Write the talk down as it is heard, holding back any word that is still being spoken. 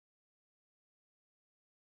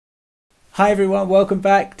Hi everyone, welcome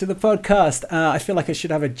back to the podcast. I feel like I should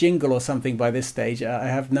have a jingle or something by this stage. I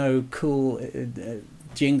have no cool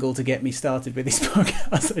jingle to get me started with this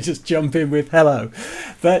podcast. I just jump in with hello.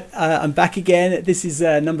 But I'm back again. This is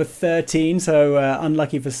number 13, so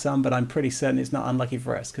unlucky for some, but I'm pretty certain it's not unlucky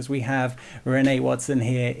for us because we have Renee Watson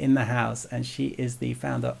here in the house, and she is the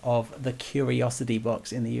founder of the Curiosity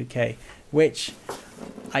Box in the UK, which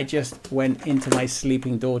I just went into my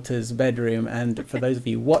sleeping daughter's bedroom, and for those of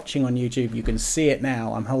you watching on YouTube, you can see it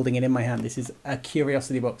now. I'm holding it in my hand. This is a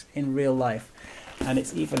Curiosity Box in real life, and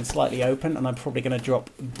it's even slightly open, and I'm probably going to drop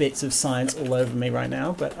bits of science all over me right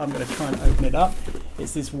now, but I'm going to try and open it up.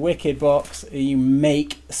 It's this wicked box. You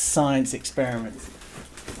make science experiments,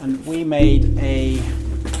 and we made I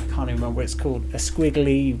can't even remember what it's called, a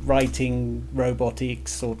squiggly writing robotic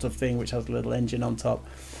sort of thing, which has a little engine on top.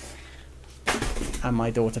 And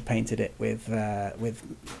my daughter painted it with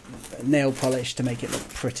nail polish to make it look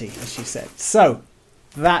pretty, as she said. So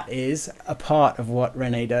that is a part of what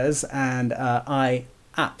Renee does, and I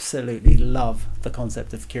absolutely love the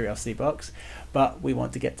concept of Curiosity Box. But we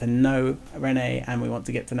want to get to know Renee, and we want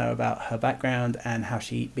to get to know about her background and how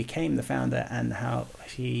she became the founder, and how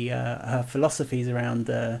she her philosophies around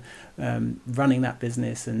running that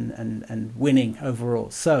business and winning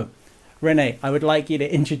overall. So Renee, I would like you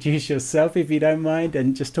to introduce yourself, if you don't mind,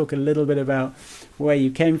 and just talk a little bit about where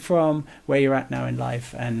you came from, where you're at now in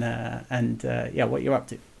life, and what you're up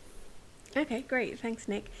to. Okay, great. Thanks,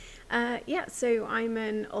 Nick. So I'm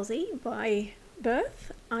an Aussie by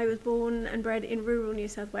birth. I was born and bred in rural New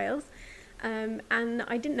South Wales, and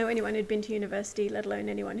I didn't know anyone who'd been to university, let alone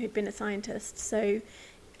anyone who'd been a scientist. So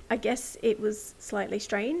I guess it was slightly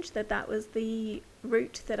strange that was the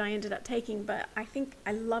route that I ended up taking, but I think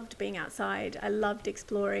I loved being outside. I loved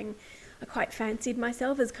exploring. I quite fancied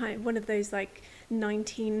myself as kind of one of those like early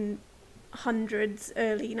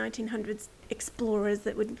 1900s explorers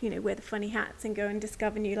that would, wear the funny hats and go and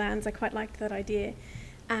discover new lands. I quite liked that idea,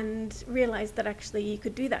 and realized that actually you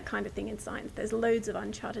could do that kind of thing in science. There's loads of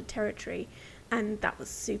uncharted territory, and that was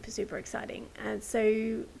super, super exciting. And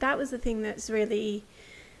so that was the thing that's really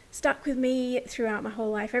stuck with me throughout my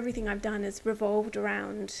whole life. Everything I've done has revolved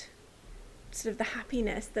around sort of the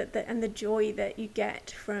happiness and the joy that you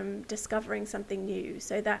get from discovering something new.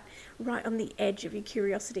 So that right on the edge of your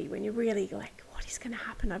curiosity, when you're really like, what is going to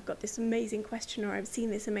happen? I've got this amazing question, or I've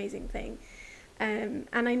seen this amazing thing. And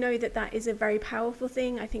I know that is a very powerful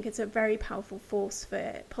thing. I think it's a very powerful force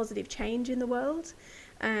for positive change in the world.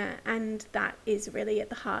 And that is really at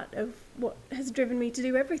the heart of what has driven me to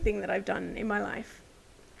do everything that I've done in my life.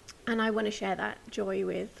 And I want to share that joy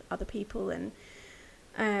with other people, and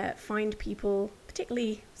find people,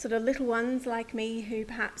 particularly sort of little ones like me, who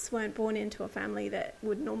perhaps weren't born into a family that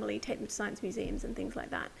would normally take them to science museums and things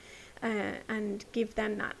like that, and give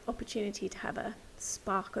them that opportunity to have a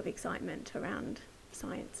spark of excitement around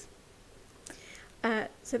science.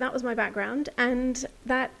 So that was my background, and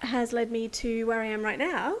that has led me to where I am right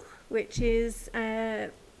now, which is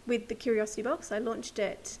with the Curiosity Box. I launched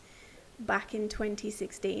it back in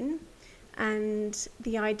 2016, and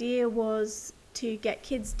the idea was to get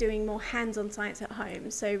kids doing more hands-on science at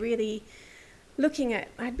home. So really looking at,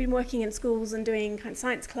 I'd been working in schools and doing kind of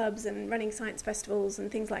science clubs and running science festivals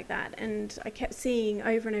and things like that, and I kept seeing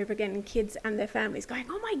over and over again kids and their families going,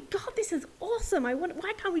 oh my god, this is awesome,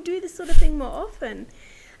 why can't we do this sort of thing more often?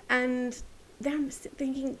 And then I'm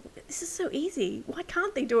thinking, this is so easy, why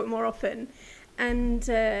can't they do it more often? And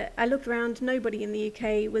I looked around, nobody in the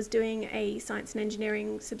UK was doing a science and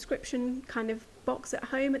engineering subscription kind of box at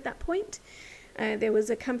home at that point. There was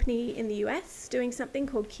a company in the US doing something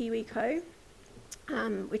called KiwiCo,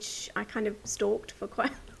 which I kind of stalked for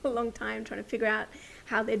quite a long time, trying to figure out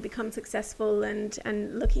how they'd become successful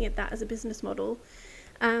and looking at that as a business model.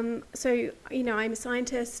 So, I'm a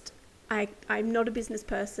scientist, I'm not a business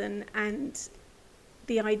person, and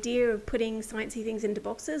the idea of putting sciencey things into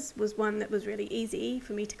boxes was one that was really easy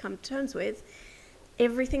for me to come to terms with.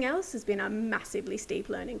 Everything else has been a massively steep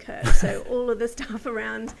learning curve. So all of the stuff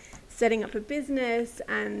around setting up a business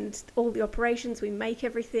and all the operations, we make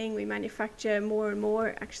everything, we manufacture more and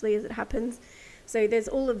more actually as it happens. So there's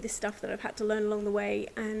all of this stuff that I've had to learn along the way.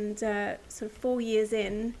 And sort of 4 years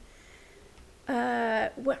in, I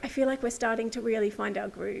feel like we're starting to really find our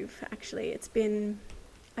groove. Actually, it's been,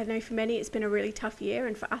 I know for many it's been a really tough year,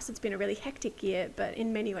 and for us it's been a really hectic year, but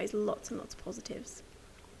in many ways lots and lots of positives.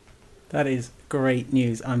 That is great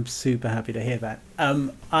news. I'm super happy to hear that.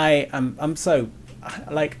 I'm so,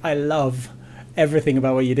 like, I love everything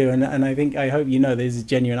about what you do, and I hope you know this is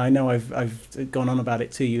genuine. I know I've gone on about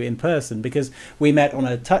it to you in person because we met on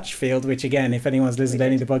a touch field, which again, if anyone's listened to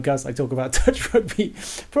any of the podcasts, I talk about touch rugby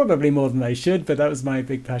probably more than I should, but that was my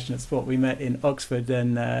big passionate sport. We met in Oxford,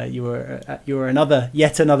 and you were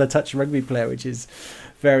yet another touch rugby player, which is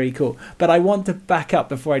very cool. But I want to back up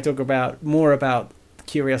before I talk about more about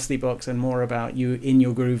Curiosity Box and more about you in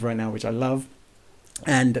your groove right now, which I love,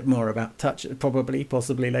 and more about touch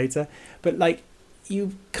possibly later. But like,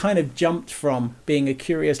 you kind of jumped from being a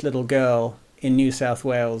curious little girl in New South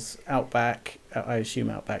Wales outback. I assume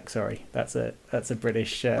outback. Sorry, that's a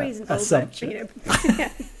British assumption.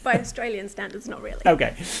 But, by Australian standards, not really.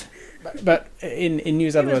 Okay. But in New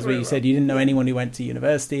South Wales, where you said you didn't know anyone who went to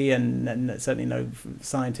university, and certainly no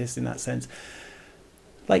scientists in that sense,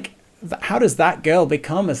 like, how does that girl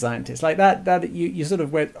become a scientist? Like that you sort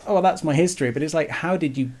of went, oh, that's my history, but it's like, how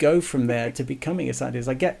did you go from there to becoming a scientist?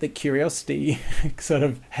 I get that curiosity sort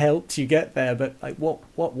of helped you get there, but like, what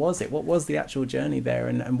was it? What was the actual journey there?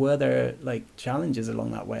 And were there like challenges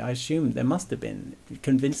along that way? I assume there must have been,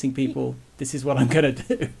 convincing people this is what I'm going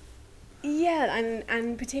to do. Yeah,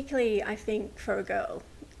 and particularly I think for a girl,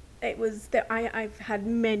 it was that I've had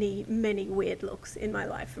many weird looks in my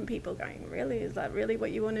life from people going, really, is that really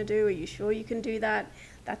what you want to do? Are you sure you can do that?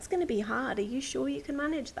 That's going to be hard. Are you sure you can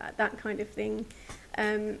manage that? That kind of thing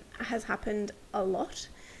has happened a lot.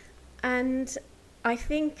 And I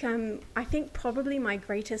think probably my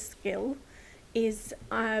greatest skill is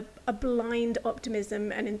a blind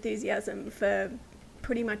optimism and enthusiasm for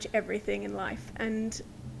pretty much everything in life. And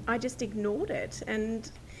I just ignored it.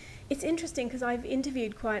 And it's interesting because I've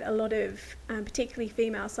interviewed quite a lot of particularly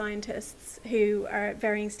female scientists who are at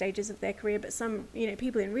varying stages of their career, but some,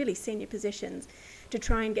 people in really senior positions, to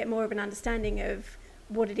try and get more of an understanding of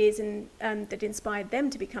what it is that inspired them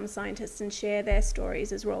to become scientists and share their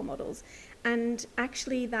stories as role models. And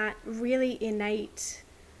actually that really innate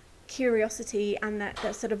curiosity and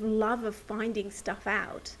that sort of love of finding stuff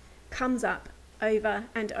out comes up over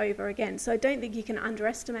and over again. So I don't think you can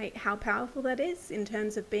underestimate how powerful that is in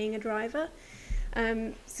terms of being a driver.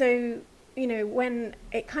 So, when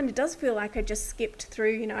it kind of does feel like I just skipped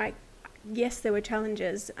through, yes, there were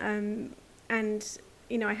challenges. And,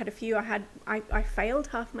 I had a few. I failed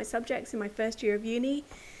half my subjects in my first year of uni.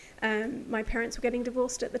 My parents were getting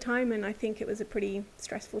divorced at the time, and I think it was a pretty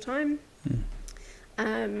stressful time.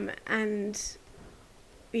 I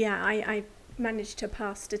managed to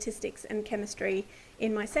pass statistics and chemistry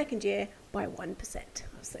in my second year by 1%.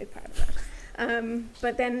 I was so proud of that.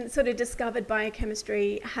 But then sort of discovered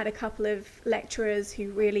biochemistry, had a couple of lecturers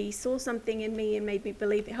who really saw something in me and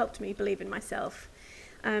helped me believe in myself.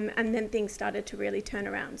 And then things started to really turn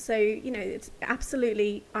around. So, it's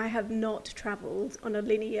absolutely, I have not traveled on a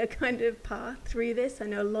linear kind of path through this. I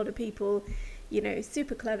know a lot of people,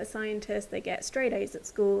 super clever scientists, they get straight A's at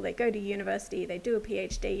school, they go to university, they do a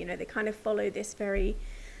PhD, they kind of follow this very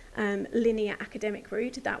linear academic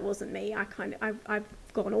route. That wasn't me. I've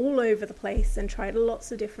gone all over the place and tried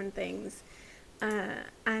lots of different things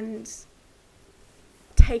and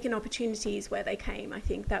taken opportunities where they came. I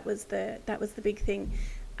think that was the big thing.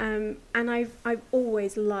 And I've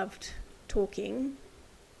always loved talking,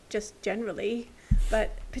 just generally,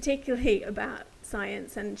 but particularly about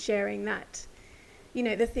science and sharing that.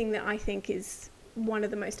 The thing that I think is one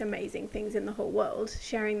of the most amazing things in the whole world,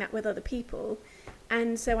 sharing that with other people.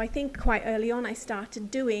 And so I think quite early on I started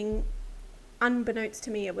doing, unbeknownst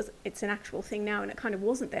to me, it's an actual thing now, and it kind of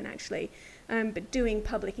wasn't then actually, but doing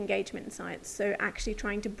public engagement in science. So actually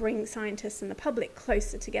trying to bring scientists and the public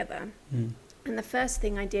closer together. And the first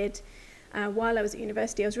thing I did while I was at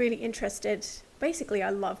university, I was really interested. Basically, I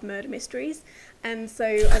love murder mysteries. And so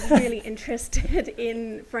I was really interested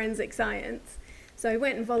in forensic science. So I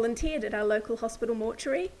went and volunteered at our local hospital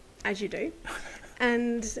mortuary, as you do.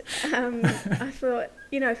 And I thought,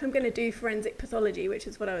 if I'm going to do forensic pathology, which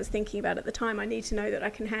is what I was thinking about at the time, I need to know that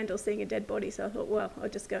I can handle seeing a dead body. So I thought, well, I'll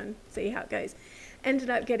just go and see how it goes.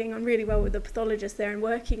 Ended up getting on really well with the pathologist there and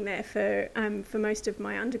working there for most of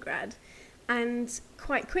my undergrad. And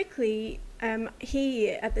quite quickly, he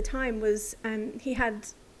at the time was, he had,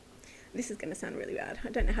 this is going to sound really bad, I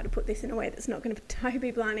don't know how to put this in a way that's not going to tie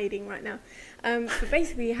people aren't eating right now, but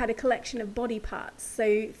basically he had a collection of body parts,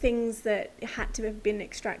 so things that had to have been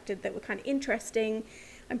extracted that were kind of interesting.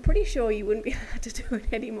 I'm pretty sure you wouldn't be allowed to do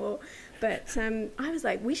it anymore, but I was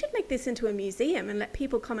like, we should make this into a museum and let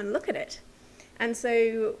people come and look at it. And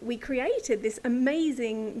so we created this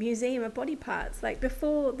amazing museum of body parts, like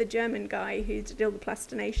before the German guy who did all the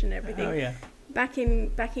plastination and everything. Oh, yeah. Back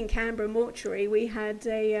in Canberra mortuary, we had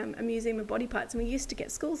a museum of body parts, and we used to get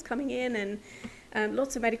schools coming in, and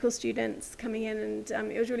lots of medical students coming in,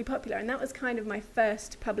 and it was really popular. And that was kind of my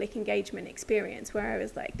first public engagement experience, where I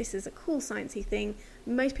was like, this is a cool sciencey thing.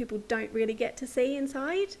 Most people don't really get to see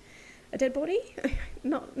inside a dead body.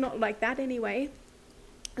 not like that anyway.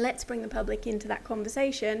 Let's bring the public into that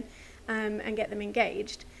conversation and get them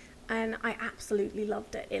engaged. And I absolutely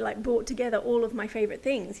loved it. It like brought together all of my favorite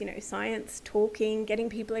things, you know, science, talking, getting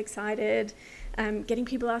people excited, getting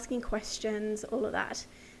people asking questions, all of that.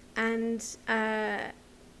 And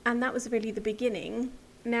that was really the beginning.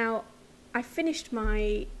 Now, I finished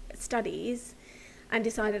my studies and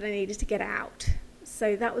decided I needed to get out.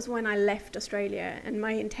 So that was when I left Australia, and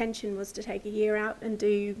my intention was to take a year out and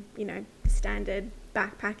do, you know, standard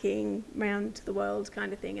backpacking around the world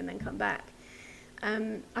kind of thing, and then come back.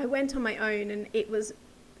 I went on my own, and it was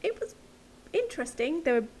interesting.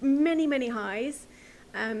 There were many highs,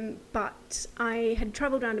 but I had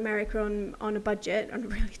travelled around America on a budget, on a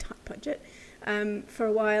really tight budget, for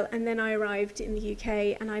a while, and then I arrived in the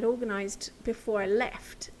UK, and I'd organised before I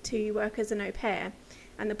left to work as an au pair,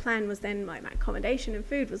 and the plan was then my accommodation and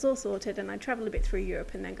food was all sorted, and I'd travel a bit through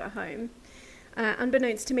Europe and then go home.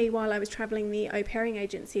 Unbeknownst to me, while I was travelling, the au pairing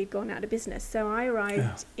agency had gone out of business, so I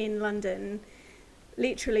arrived in London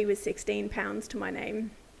literally with £16 to my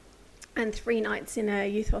name and 3 nights in a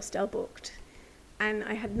youth hostel booked, and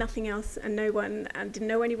I had nothing else and no one, and didn't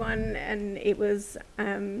know anyone, and it was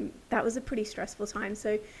that was a pretty stressful time.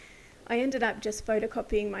 So I ended up just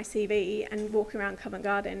photocopying my CV and walking around Covent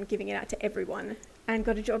Garden giving it out to everyone, and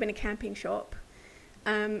got a job in a camping shop,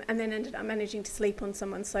 and then ended up managing to sleep on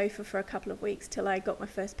someone's sofa for a couple of weeks till I got my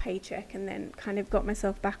first paycheck, and then kind of got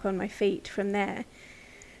myself back on my feet from there.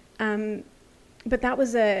 But that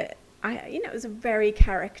was it was a very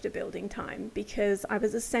character building time, because I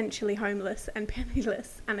was essentially homeless and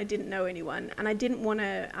penniless, and I didn't know anyone, and I didn't want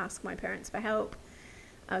to ask my parents for help.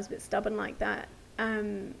 I was a bit stubborn like that.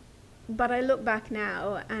 But I look back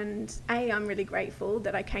now, and I'm really grateful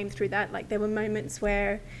that I came through that. Like, there were moments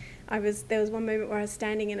where there was one moment where I was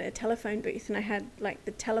standing in a telephone booth, and I had like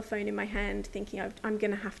the telephone in my hand, thinking I'm going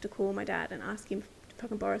to have to call my dad and ask him if I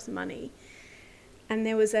can borrow some money. And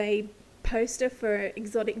there was a poster for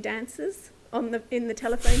exotic dancers in the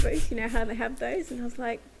telephone booth, you know how they have those, and I was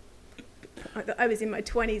like, I was in my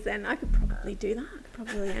 20s then, I could probably do that. I could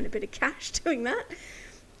probably earn a bit of cash doing that.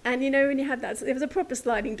 And you know, when you have that, there was a proper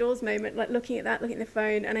sliding doors moment, like looking at the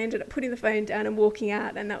phone, and I ended up putting the phone down and walking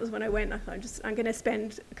out, and that was when I went, I thought, I'm going to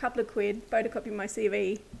spend a couple of quid photocopying my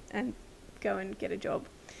CV and go and get a job.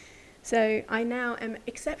 So I now am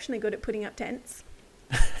exceptionally good at putting up tents,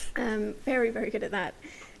 very good at that.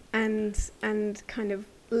 And kind of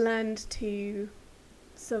learned to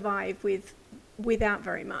survive without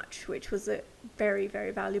very much, which was a very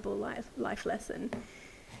valuable life lesson.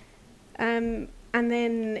 And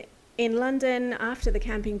then in London, after the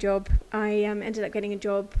camping job, I ended up getting a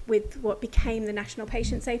job with what became the National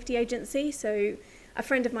Patient Safety Agency. So a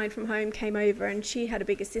friend of mine from home came over, and she had a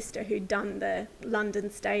bigger sister who'd done the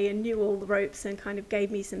London stay and knew all the ropes, and kind of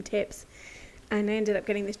gave me some tips. And I ended up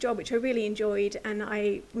getting this job, which I really enjoyed, and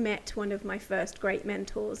I met one of my first great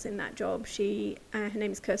mentors in that job. Her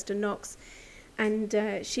name is Kirsten Knox, and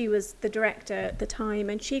she was the director at the time,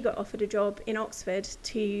 and she got offered a job in Oxford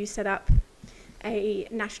to set up a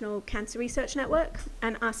national cancer research network,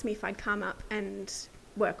 and asked me if I'd come up and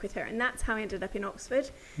work with her. And that's how I ended up in Oxford,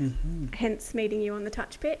 hence meeting you on the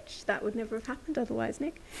touch pitch. That would never have happened otherwise,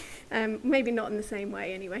 Nick. Maybe not in the same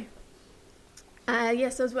way anyway.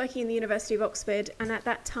 Yes, I was working in the University of Oxford, and at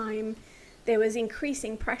that time there was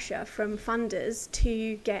increasing pressure from funders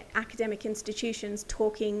to get academic institutions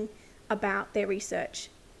talking about their research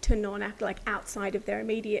to outside of their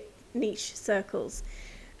immediate niche circles.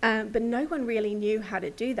 But no one really knew how to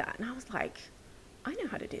do that, and I was like, I know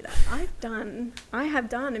how to do that. I have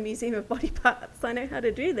done a museum of body parts. I know how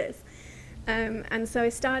to do this. And so I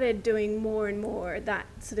started doing more and more that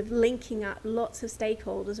sort of linking up lots of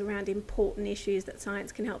stakeholders around important issues that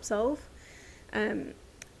science can help solve.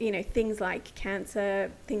 Things like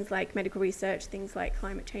cancer, things like medical research, things like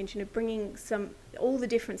climate change, bringing all the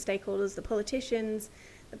different stakeholders, the politicians,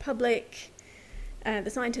 the public, the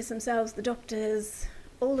scientists themselves, the doctors,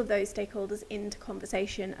 all of those stakeholders into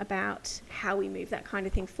conversation about how we move that kind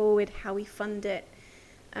of thing forward, how we fund it.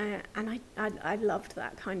 And I loved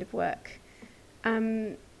that kind of work.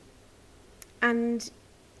 And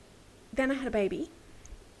then I had a baby,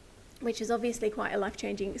 which is obviously quite a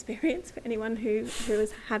life-changing experience for anyone who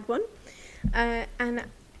has had one. And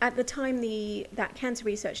at the time, that Cancer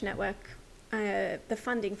Research Network, the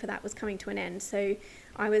funding for that was coming to an end. So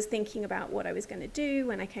I was thinking about what I was going to do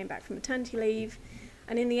when I came back from maternity leave.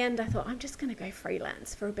 And in the end, I thought, I'm just going to go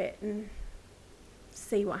freelance for a bit and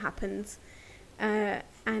see what happens.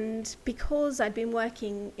 And because I'd been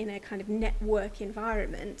working in a kind of network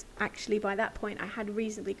environment, actually by that point I had a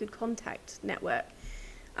reasonably good contact network.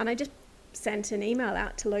 And I just sent an email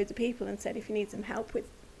out to loads of people and said, if you need some help with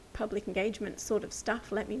public engagement sort of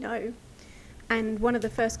stuff, let me know. And one of the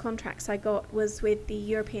first contracts I got was with the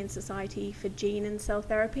European Society for Gene and Cell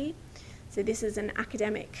Therapy. So this is an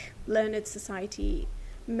academic, learned society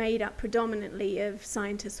made up predominantly of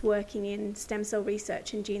scientists working in stem cell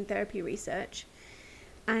research and gene therapy research,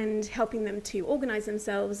 and helping them to organise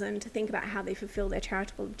themselves and to think about how they fulfil their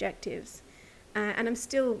charitable objectives. And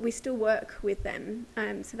we still work with them.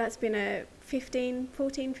 So that's been a 15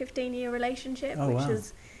 year relationship, which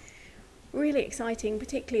is really exciting,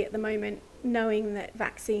 particularly at the moment, knowing that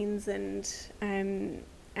vaccines and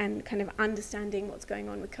kind of understanding what's going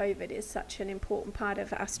on with COVID is such an important part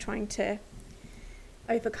of us trying to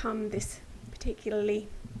overcome this particularly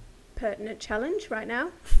pertinent challenge right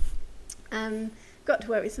now. Got to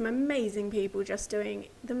work with some amazing people just doing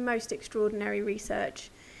the most extraordinary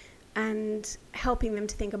research and helping them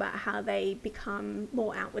to think about how they become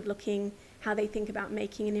more outward looking, how they think about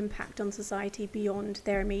making an impact on society beyond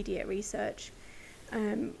their immediate research,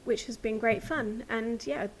 which has been great fun. And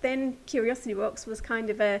yeah, then Curiosity Box was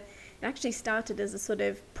kind of it actually started as a sort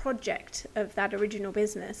of project of that original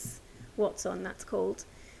business, What's On, that's called,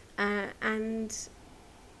 and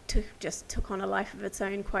just took on a life of its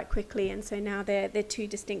own quite quickly. And so now they're two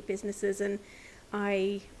distinct businesses, and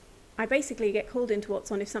I basically get called into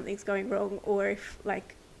What's On if something's going wrong, or if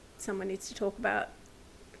like someone needs to talk about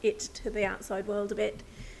it to the outside world a bit.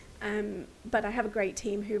 But I have a great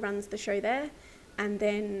team who runs the show there, and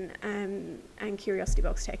then and Curiosity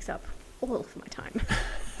Box takes up all of my time.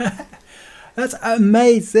 That's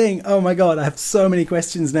amazing. Oh my God, I have so many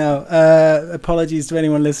questions now. Apologies to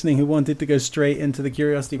anyone listening who wanted to go straight into the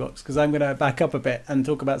Curiosity Box, because I'm going to back up a bit and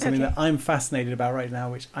talk about something that I'm fascinated about right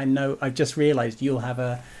now, which I know I've just realised you'll have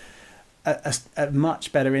a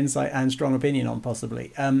much better insight and strong opinion on,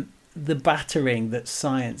 possibly. The battering that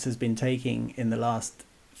science has been taking in the last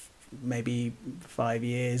maybe 4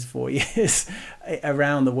 years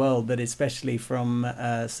around the world, but especially from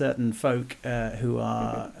certain folk who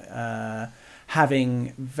are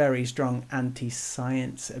having very strong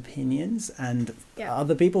anti-science opinions, and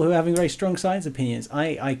other people who are having very strong science opinions.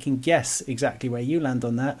 I can guess exactly where you land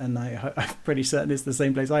on that, and I'm pretty certain it's the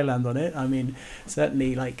same place I land on it. I mean,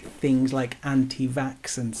 certainly like things like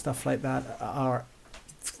anti-vax and stuff like that are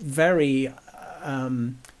very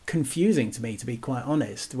confusing to me, to be quite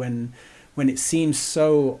honest, when it seems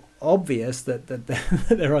so obvious that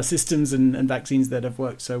there are systems and vaccines that have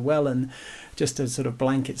worked so well, and just a sort of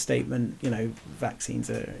blanket statement, vaccines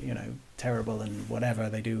are terrible and whatever,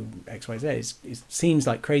 they do XYZ, it seems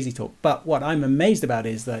like crazy talk. But what I'm amazed about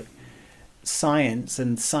is that science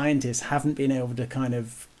and scientists haven't been able to kind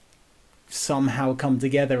of somehow come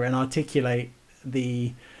together and articulate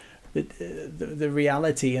the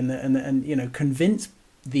reality and convince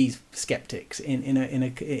these skeptics in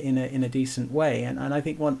a decent way. And I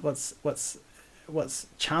think one of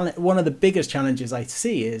the biggest challenges I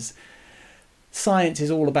see is science is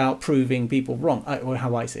all about proving people wrong, or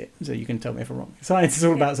how I see it, so you can tell me if I'm wrong. Science is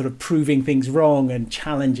all about sort of proving things wrong and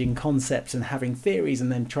challenging concepts and having theories and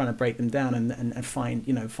then trying to break them down and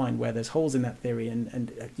find where there's holes in that theory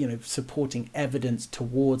and supporting evidence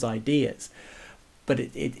towards ideas. But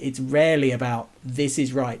it's rarely about this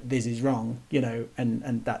is right, this is wrong,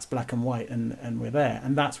 and that's black and white, and we're there.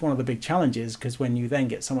 And that's one of the big challenges, because when you then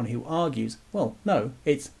get someone who argues, well, no,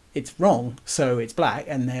 it's wrong, so it's black,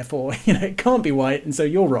 and therefore it can't be white, and so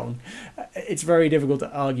you're wrong. It's very difficult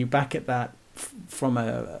to argue back at that from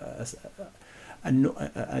a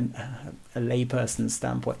layperson's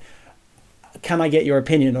standpoint. Can I get your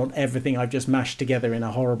opinion on everything I've just mashed together in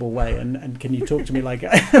a horrible way? And can you talk to me like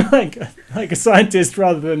a scientist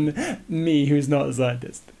rather than me, who's not a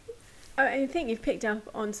scientist? I think you've picked up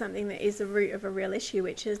on something that is the root of a real issue,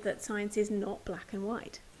 which is that science is not black and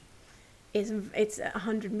white. It's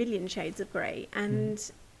 100 million shades of grey.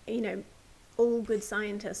 And, all good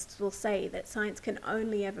scientists will say that science can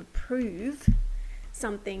only ever prove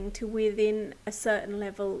something to within a certain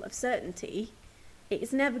level of certainty.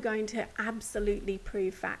 It's never going to absolutely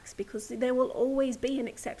prove facts, because there will always be an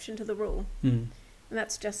exception to the rule. And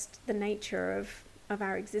that's just the nature of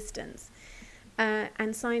our existence.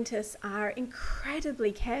 And scientists are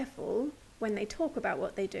incredibly careful when they talk about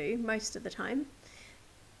what they do, most of the time,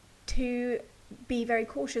 to be very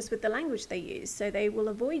cautious with the language they use. So they will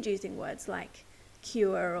avoid using words like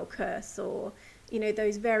cure or curse or,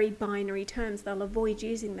 those very binary terms. They'll avoid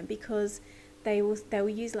using them because They will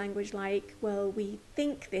use language like, well, we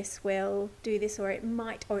think this will do this, or it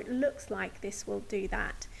might, or it looks like this will do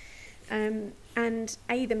that. And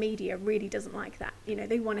the media really doesn't like that.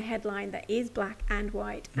 They want a headline that is black and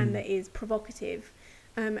white and that is provocative.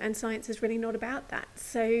 And science is really not about that.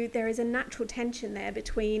 So there is a natural tension there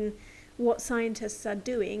between what scientists are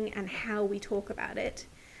doing and how we talk about it.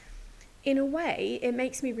 In a way, it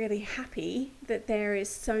makes me really happy that there is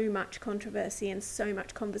so much controversy and so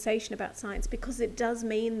much conversation about science, because it does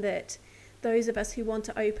mean that those of us who want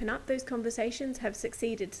to open up those conversations have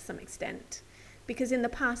succeeded to some extent. Because in the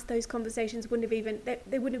past, those conversations wouldn't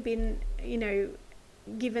have been,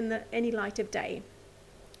 given any light of day,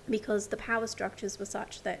 because the power structures were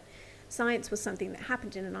such that science was something that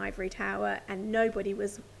happened in an ivory tower and nobody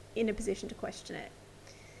was in a position to question it.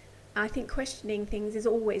 I think questioning things is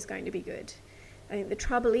always going to be good. I think the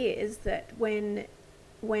trouble is that when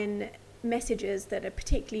messages that are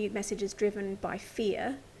particularly messages driven by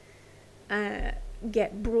fear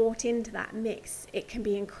get brought into that mix, it can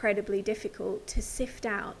be incredibly difficult to sift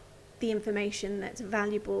out the information that's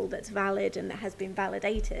valuable, that's valid, and that has been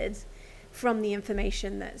validated from the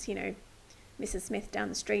information that's, Mrs. Smith down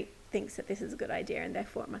the street thinks that this is a good idea and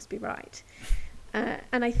therefore it must be right.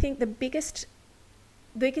 And I think the biggest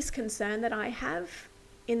concern that I have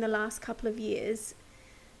in the last couple of years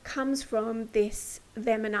comes from this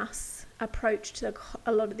them and us approach to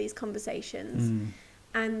a lot of these conversations.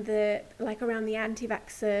 And around the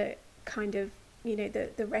anti-vaxxer kind of,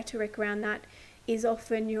 the rhetoric around that is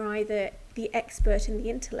often you're either the expert in the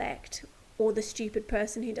intellect or the stupid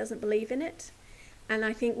person who doesn't believe in it. And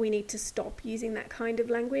I think we need to stop using that kind of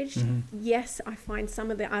language. Yes, I find some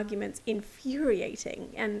of the arguments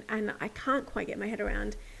infuriating, and I can't quite get my head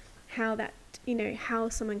around how that, how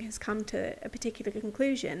someone has come to a particular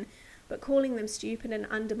conclusion, but calling them stupid and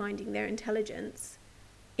undermining their intelligence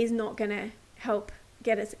is not going to help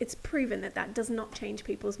get us. It's proven that does not change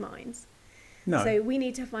people's minds. No. So we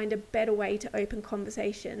need to find a better way to open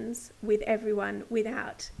conversations with everyone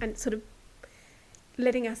and sort of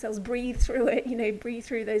letting ourselves breathe through it, breathe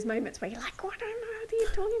through those moments where you're like, what on earth are you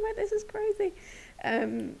talking about? This is crazy.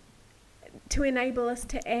 To enable us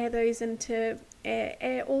to air those and to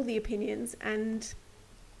air all the opinions and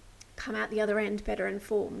come out the other end better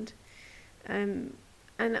informed. And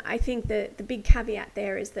I think that the big caveat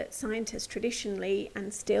there is that scientists traditionally,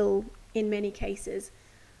 and still in many cases,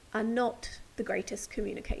 are not the greatest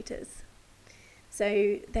communicators.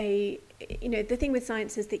 So the thing with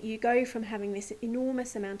science is that you go from having this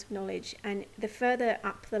enormous amount of knowledge, and the further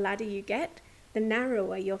up the ladder you get, the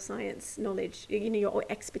narrower your science knowledge, your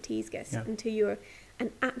expertise gets, until you're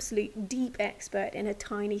an absolute deep expert in a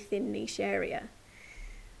tiny, thin niche area.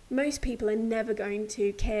 Most people are never going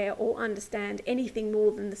to care or understand anything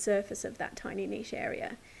more than the surface of that tiny niche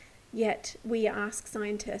area. Yet we ask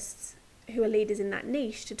scientists who are leaders in that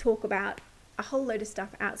niche to talk about a whole load of stuff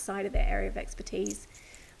outside of their area of expertise,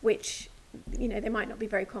 which they might not be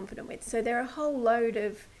very confident with. So there are a whole load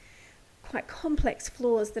of quite complex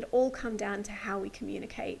flaws that all come down to how we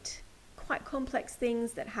communicate. Quite complex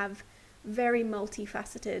things that have very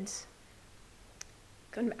multifaceted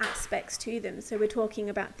kind of aspects to them. So we're talking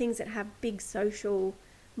about things that have big social,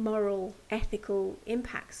 moral, ethical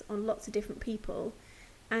impacts on lots of different people,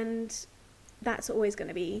 and that's always going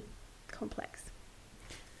to be complex.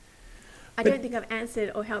 I don't think I've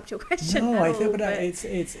answered or helped your question. No, I think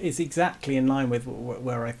it's exactly in line with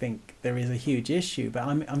where I think there is a huge issue. But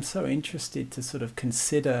I'm so interested to sort of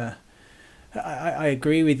consider. I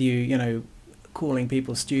agree with you. Calling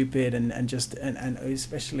people stupid and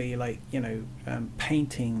especially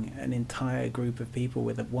painting an entire group of people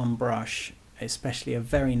with one brush, especially a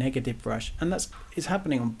very negative brush, and it's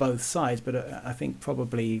happening on both sides. But I think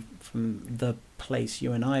probably from the place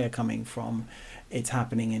you and I are coming from, it's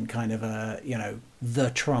happening in kind of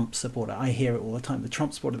the Trump supporter. I hear it all the time. The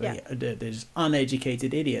Trump supporter, there's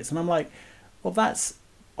uneducated idiots, and I'm like, well, that's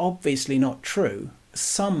obviously not true.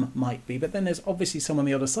 Some might be, but then there's obviously some on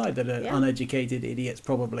the other side that are uneducated idiots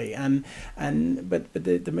probably, but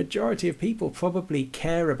the majority of people probably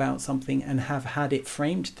care about something and have had it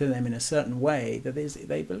framed to them in a certain way that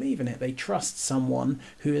they believe in it. They trust someone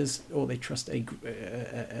or they trust an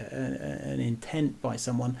intent by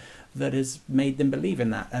someone that has made them believe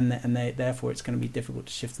in that, and therefore it's going to be difficult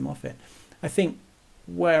to shift them off it. I think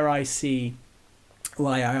where I see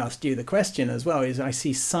why I asked you the question as well is I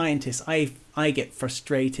see scientists, I get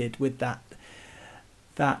frustrated with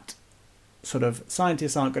that sort of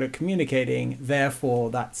scientists aren't good at communicating, therefore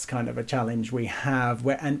that's kind of a challenge we have.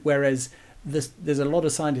 Whereas there's a lot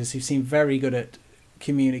of scientists who seem very good at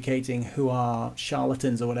communicating, who are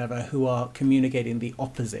charlatans or whatever, who are communicating the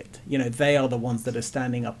opposite. You know, they are the ones that are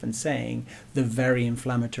standing up and saying the very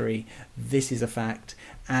inflammatory, this is a fact,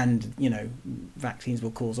 and, you know, vaccines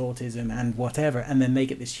will cause autism and whatever. And then they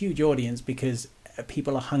get this huge audience because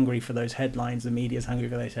people are hungry for those headlines, the media's hungry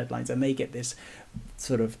for those headlines, and they get this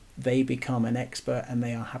sort of, they become an expert and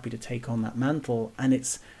they are happy to take on that mantle. And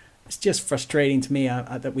it's just frustrating to me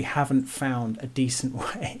that we haven't found a decent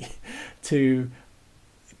way to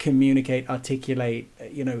communicate, articulate,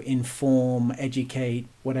 you know, inform, educate,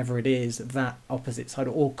 whatever it is, that opposite side,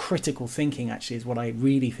 or critical thinking actually is what I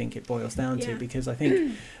really think it boils down to, because I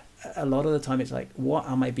think a lot of the time it's like, what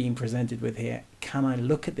am I being presented with here? Can I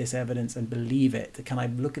look at this evidence and believe it? Can I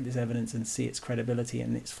look at this evidence and see its credibility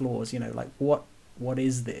and its flaws? You know, like what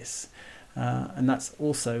is this? And that's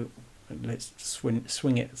also, let's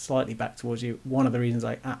swing it slightly back towards you, one of the reasons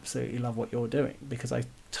I absolutely love what you're doing, because I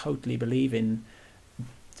totally believe in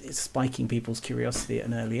spiking people's curiosity at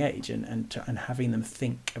an early age and having them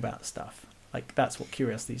think about stuff. Like, that's what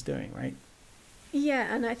curiosity is doing, right?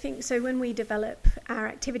 Yeah, and I think so when we develop our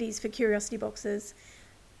activities for Curiosity Boxes,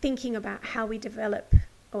 thinking about how we develop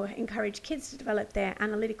or encourage kids to develop their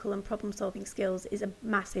analytical and problem solving skills is a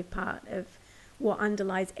massive part of what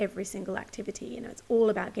underlies every single activity. You know, it's all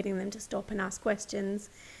about getting them to stop and ask questions,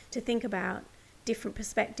 to think about different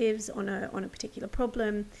perspectives on a particular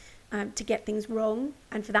problem, to get things wrong,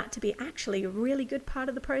 and for that to be actually a really good part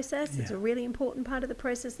of the process. It's a really important part of the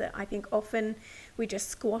process that I think often we just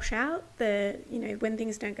squash out, when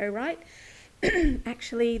things don't go right.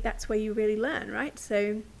 Actually, that's where you really learn, right?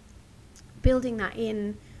 So building that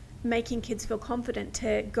in, making kids feel confident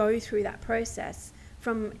to go through that process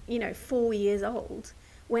from, 4 years old,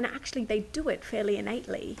 when actually they do it fairly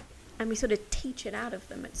innately, and we sort of teach it out of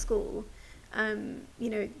them at school.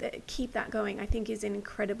 Keep that going, I think, is an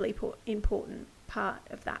incredibly important part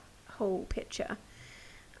of that whole picture.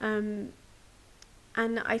 And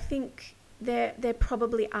I think there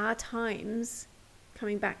probably are times,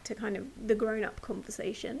 coming back to kind of the grown-up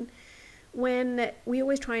conversation, when we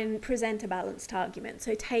always try and present a balanced argument.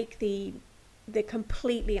 So take the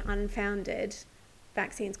completely unfounded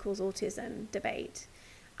vaccines cause autism debate.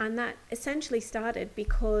 And that essentially started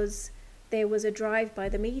because there was a drive by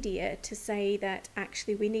the media to say that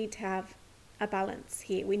actually we need to have a balance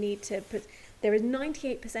here. We need to there is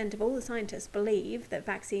 98% of all the scientists believe that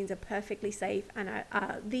vaccines are perfectly safe and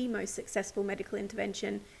are the most successful medical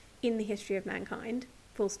intervention in the history of mankind.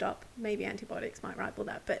 Full stop. Maybe antibiotics might rival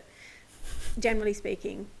that, but generally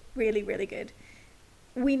speaking, really, really good.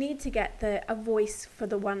 We need to get a voice for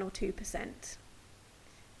the 1 or 2%.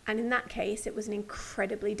 And in that case, it was an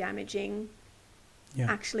incredibly damaging,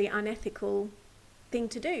 actually unethical thing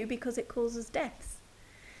to do, because it causes deaths.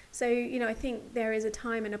 So, I think there is a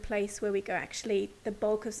time and a place where we go, actually, the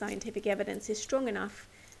bulk of scientific evidence is strong enough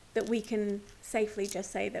that we can safely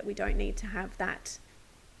just say that we don't need to have that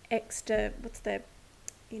extra, the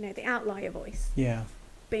outlier voice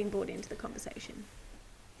being brought into the conversation.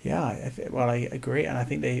 Yeah, I agree, and I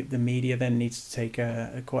think the media then needs to take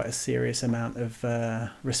quite a serious amount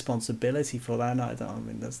of responsibility for that.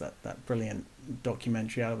 And there's that brilliant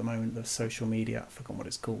documentary out at the moment, the social media. I forgot what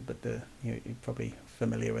it's called, but you're probably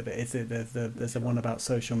familiar with it. There's the one about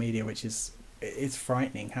social media, which it's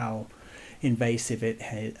frightening how invasive it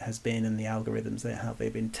has been, and the algorithms how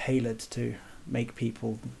they've been tailored to make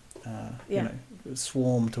people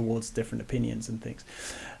swarm towards different opinions and things.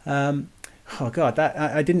 Oh God, that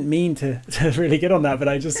I didn't mean to really get on that, but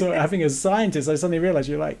I just saw, having a scientist, I suddenly realised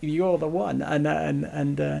you're the one, and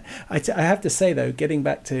I have to say though, getting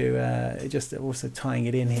back to just also tying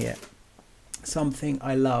it in here, something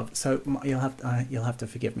I love. So you'll have to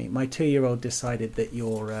forgive me. My 2-year-old decided that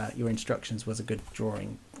your instructions was a good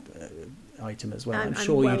drawing item as well. I'm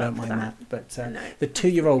sure you don't mind that, but no, the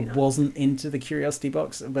 2-year-old wasn't into the Curiosity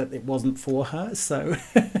Box, but it wasn't for her, so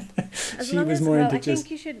she was more into just.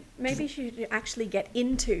 I think you should actually get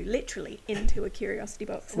literally into a Curiosity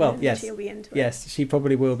Box. Well, yes, she'll be into it. Yes, she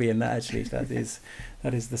probably will be in that. Actually, that is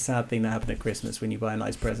the sad thing that happened at Christmas, when you buy a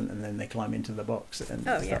nice present and then they climb into the box and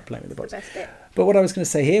start playing with the box. The best bit. But what I was going to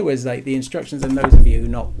say here was like the instructions, and those of you who are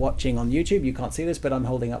not watching on YouTube, you can't see this, but I'm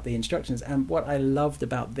holding up the instructions. And what I loved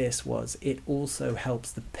about this was it also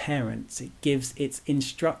helps the parents. It gives its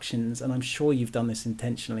instructions, and I'm sure you've done this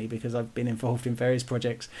intentionally, because I've been involved in various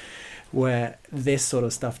projects where this sort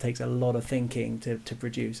of stuff takes a lot of thinking to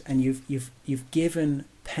produce, and you've given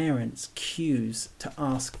parents cues to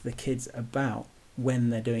ask the kids about when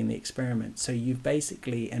they're doing the experiment. So you've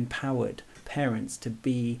basically empowered parents to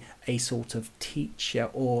be a sort of teacher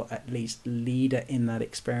or at least leader in that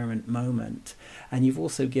experiment moment. And you've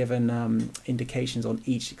also given indications on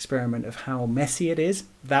each experiment of how messy it is.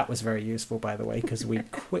 That was very useful, by the way, because we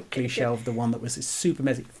quickly shelved the one that was super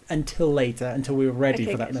messy until later, until we were ready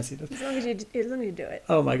for that messiness. As long as you do it.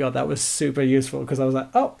 Oh my God, that was super useful, because I was like,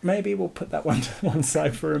 oh, maybe we'll put that one to one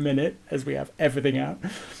side for a minute as we have everything out.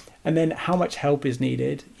 And then how much help is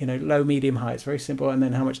needed, low, medium, high, it's very simple. And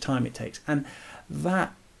then how much time it takes. And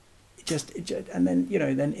that and then,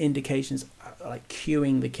 then indications like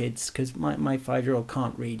cueing the kids, because my 5-year-old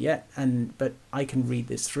can't read yet. But I can read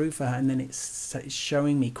this through for her. And then it's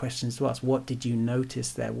showing me questions to ask. What did you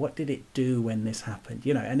notice there? What did it do when this happened?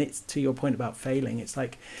 And it's to your point about failing. It's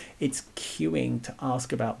like it's cueing to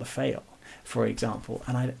ask about the fail, for example.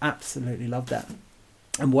 And I absolutely love that.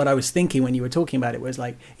 And what I was thinking when you were talking about it was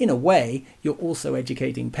like, in a way, you're also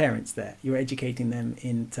educating parents there. You're educating them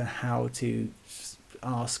into how to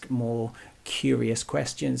ask more curious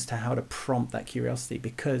questions, to how to prompt that curiosity.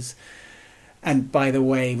 Because, and by the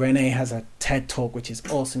way, Renee has a TED Talk, which is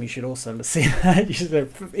awesome. You should also see that.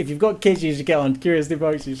 If you've got kids, you should get on Curiosity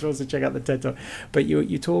Box. You should also check out the TED Talk. But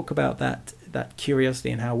you talk about that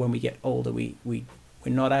curiosity and how when we get older, we're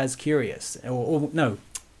not as curious. Or no,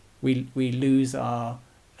 we lose our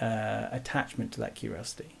attachment to that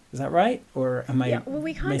curiosity. Is that right? Or am I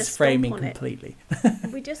misframing completely?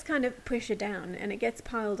 We just kind of push it down, and it gets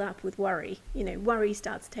piled up with worry. Worry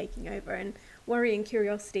starts taking over, and worry and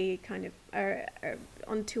curiosity kind of are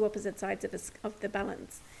on two opposite sides of the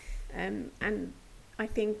balance. And I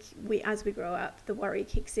think as we grow up, the worry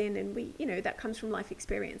kicks in, and that comes from life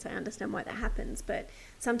experience. I understand why that happens, but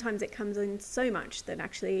sometimes it comes in so much that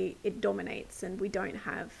actually it dominates, and we don't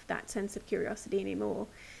have that sense of curiosity anymore.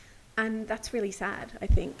 And that's really sad, I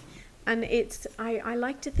think. And I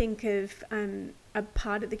like to think of a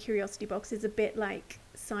part of the Curiosity Box is a bit like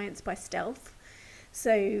science by stealth.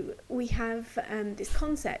 So we have this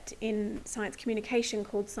concept in science communication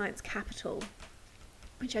called science capital,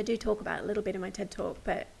 which I do talk about a little bit in my TED Talk,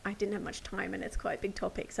 but I didn't have much time, and it's quite a big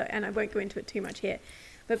topic, and I won't go into it too much here.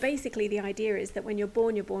 But basically the idea is that when you're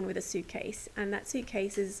born with a suitcase, and that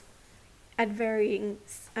suitcase is at varying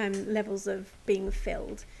levels of being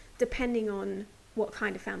filled, depending on what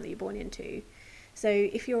kind of family you're born into. So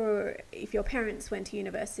if your parents went to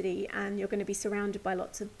university, and you're going to be surrounded by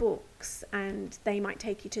lots of books, and they might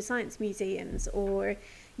take you to science museums, or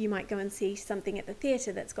you might go and see something at the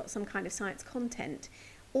theatre that's got some kind of science content,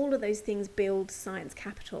 all of those things build science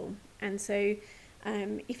capital. And so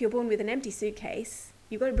if you're born with an empty suitcase,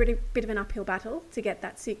 you've got a bit of an uphill battle to get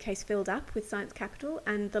that suitcase filled up with science capital,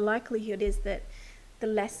 and the likelihood is that the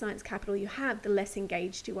less science capital you have, the less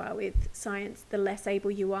engaged you are with science, the less able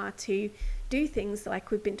you are to do things like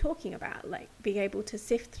we've been talking about, like being able to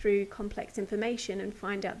sift through complex information and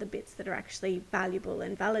find out the bits that are actually valuable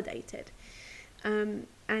and validated.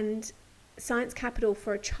 And science capital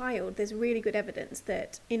for a child, there's really good evidence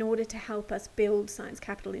that in order to help us build science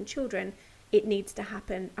capital in children, it needs to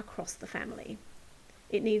happen across the family.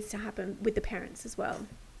 It needs to happen with the parents as well.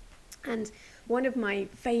 And one of my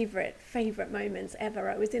favorite moments ever,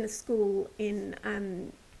 I was in a school in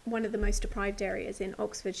one of the most deprived areas in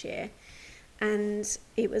Oxfordshire, and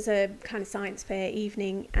it was a kind of science fair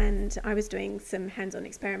evening, and I was doing some hands-on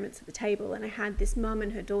experiments at the table, and I had this mum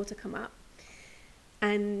and her daughter come up,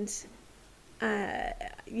 and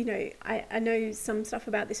I know some stuff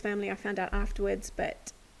about this family I found out afterwards,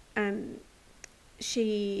 but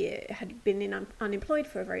she had been unemployed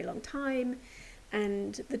for a very long time.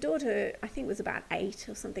 And the daughter, I think, was about 8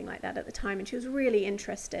 or something like that at the time. And she was really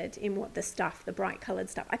interested in the bright coloured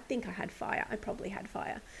stuff. I think I had fire. I probably had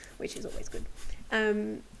fire, which is always good.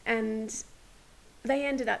 And they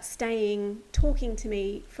ended up talking to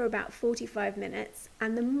me for about 45 minutes.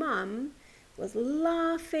 And the mum was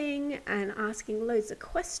laughing and asking loads of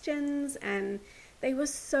questions. And they were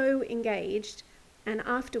so engaged. And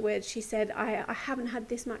afterwards, she said, I haven't had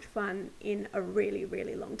this much fun in a really,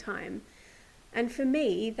 really long time. And for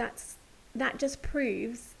me, that just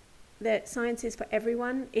proves that science is for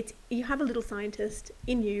everyone. You have a little scientist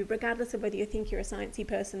in you, regardless of whether you think you're a sciencey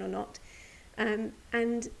person or not.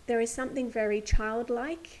 And there is something very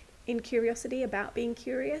childlike in curiosity about being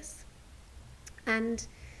curious. And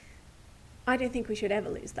I don't think we should ever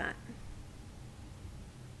lose that.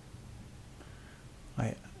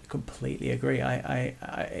 I completely agree.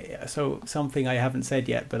 So something I haven't said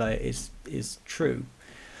yet, but is true.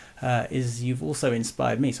 is you've also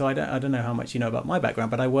inspired me. So I don't know how much you know about my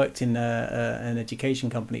background, but I worked in an education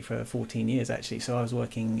company for 14 years actually. So I was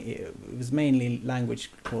working, it was mainly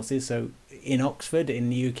language courses. So in Oxford in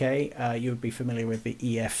the UK, you would be familiar with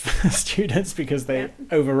the EF students because they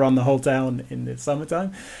overrun the whole town in the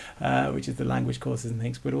summertime, which is the language courses and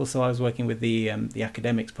things. But also I was working with the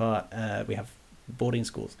academics part. We have boarding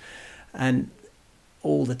schools, and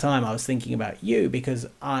all the time I was thinking about you because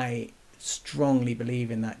I strongly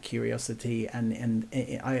believe in that curiosity, and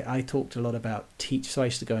I talked a lot about so I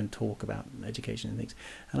used to go and talk about education and things,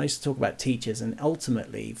 and I used to talk about teachers, and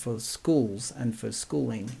ultimately for schools and for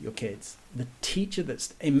schooling your kids, the teacher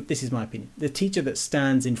this is my opinion, the teacher that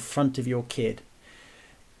stands in front of your kid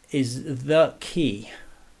is the key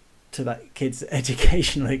to that kid's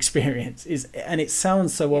educational experience. And it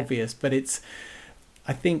sounds so obvious, but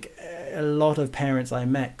I think a lot of parents I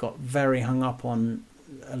met got very hung up on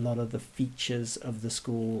a lot of the features of the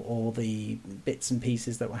school or the bits and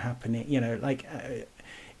pieces that were happening,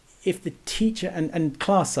 if the teacher and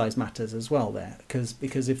class size matters as well there,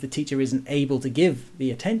 because if the teacher isn't able to give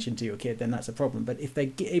the attention to your kid, then that's a problem. But if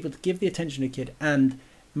they're able to give the attention to your kid, and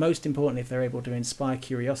most importantly if they're able to inspire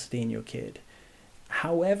curiosity in your kid,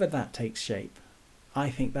 however that takes shape, I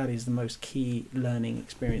think that is the most key learning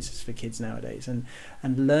experiences for kids nowadays. And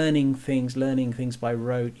learning things by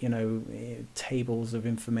rote, tables of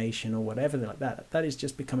information or whatever like that is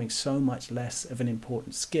just becoming so much less of an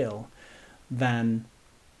important skill than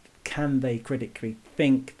can they critically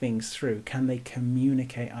think things through? Can they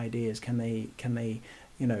communicate ideas? Can they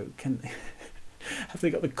have they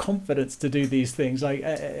got the confidence to do these things? Have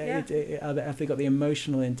they got the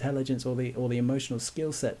emotional intelligence or the emotional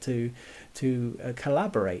skill set to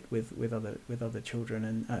collaborate with other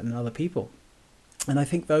children and other people? And I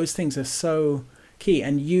think those things are so key.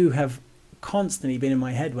 And you have constantly been in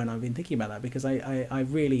my head when I've been thinking about that, because I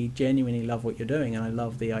really genuinely love what you're doing, and I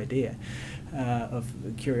love the idea of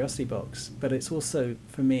the Curiosity Box. But it's also,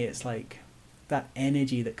 for me, it's like that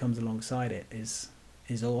energy that comes alongside it is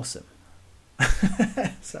awesome.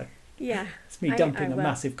 So it's me dumping a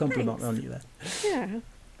massive compliment on you there. Yeah.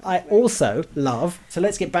 I also love, so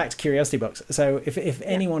let's get back to Curiosity Box. So if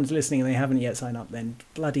anyone's listening and they haven't yet signed up, then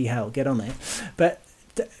bloody hell, get on it. But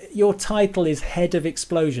your title is Head of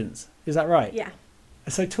Explosions, is that right? Yeah.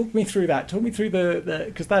 So talk me through that. Talk me through the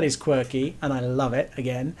because that is quirky and I love it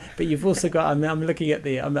again. But you've also got, I'm looking at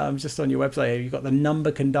I'm just on your website here. You've got the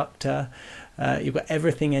number conductor, you've got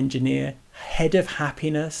everything engineer, head of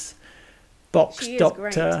happiness, box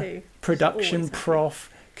doctor, production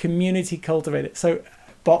prof, community cultivator. So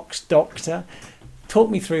box doctor. Talk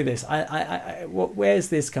me through this. Where's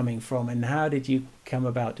this coming from, and how did you come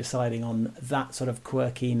about deciding on that sort of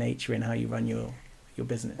quirky nature in how you run your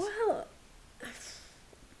business? Well,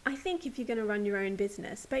 I think if you're going to run your own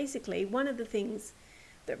business, basically one of the things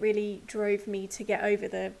that really drove me to get over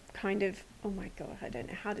the kind of, oh my God, I don't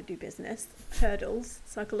know how to do business,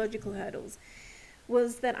 psychological hurdles,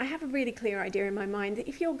 was that I have a really clear idea in my mind that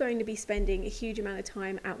if you're going to be spending a huge amount of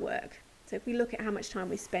time at work, so if we look at how much time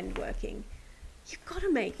we spend working, you've got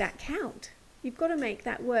to make that count. You've got to make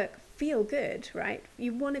that work feel good, right?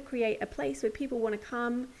 You want to create a place where people want to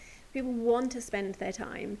come, people want to spend their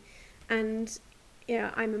time. And,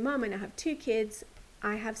 I'm a mum and I have 2 kids.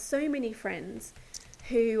 I have so many friends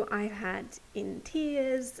who I've had in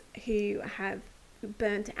tears, who have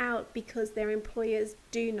burnt out because their employers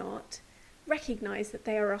do not recognize that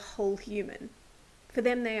they are a whole human. For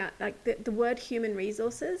them, they are like the word human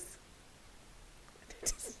resources.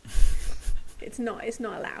 It's not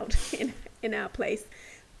allowed in our place,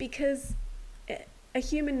 because a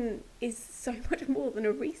human is so much more than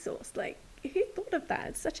a resource. Like, who thought of that?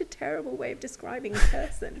 It's such a terrible way of describing a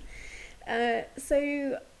person.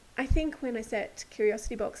 So I think when I set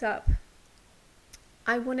Curiosity Box up,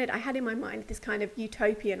 I had in my mind this kind of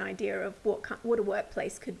utopian idea of what a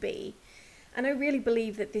workplace could be. And I really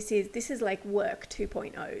believe that this is like work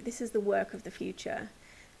 2.0. This is the work of the future.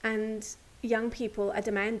 And young people are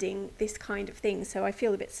demanding this kind of thing. So I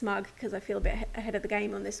feel a bit smug because I feel a bit ahead of the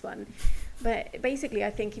game on this one. But basically, I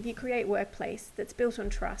think if you create a workplace that's built on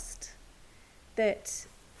trust, that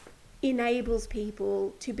enables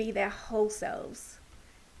people to be their whole selves,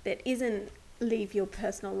 that isn't leave your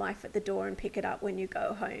personal life at the door and pick it up when you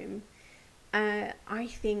go home, I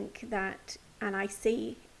think that, and I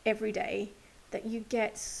see every day, that you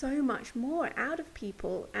get so much more out of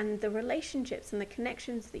people, and the relationships and the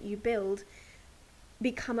connections that you build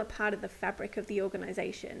become a part of the fabric of the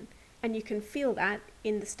organization. And you can feel that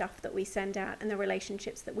in the stuff that we send out and the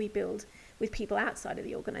relationships that we build with people outside of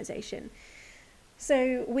the organization.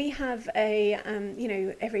 So we have a,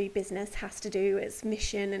 every business has to do its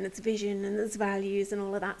mission and its vision and its values and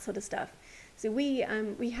all of that sort of stuff. So we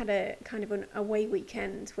had a kind of an away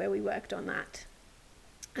weekend where we worked on that,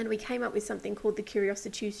 and we came up with something called the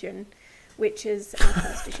Curiositution, which is our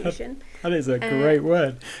constitution. That is a great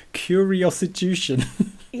word, Curiositution.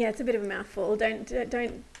 Yeah, it's a bit of a mouthful.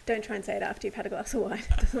 Don't try and say it after you've had a glass of wine.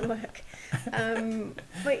 It doesn't work.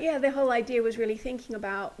 But yeah, the whole idea was really thinking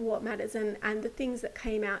about what matters, and the things that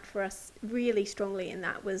came out for us really strongly in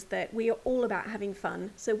that was that we are all about having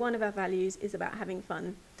fun. So one of our values is about having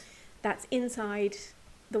fun. That's inside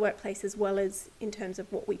the workplace as well as in terms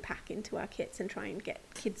of what we pack into our kits and try and get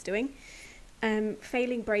kids doing.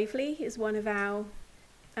 Failing bravely is one of our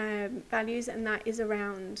values, and that is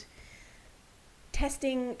around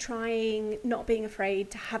testing, trying, not being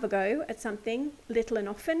afraid to have a go at something little and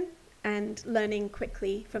often, and learning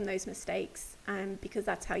quickly from those mistakes, because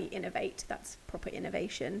that's how you innovate. That's proper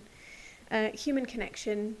innovation. Human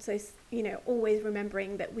connection, so always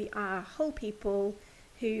remembering that we are whole people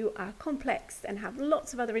who are complex and have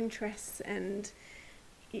lots of other interests, and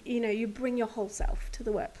you bring your whole self to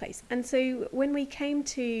the workplace. And so when we came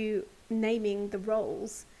to naming the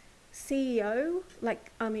roles, CEO,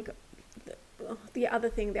 the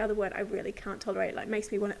other word I really can't tolerate, like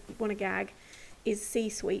makes me want to gag, is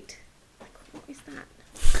C-suite. What is that?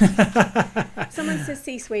 Someone says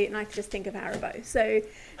C-suite and I just think of Haribo. So,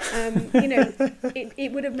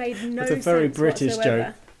 it would have made no sense. It's a very British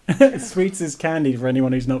whatsoever. joke. Sweets is candy for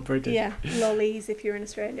anyone who's not British. Yeah, lollies if you're in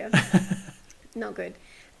Australia. Not good.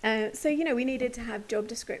 So we needed to have job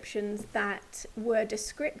descriptions that were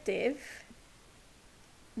descriptive,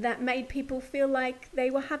 that made people feel like they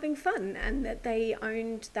were having fun and that they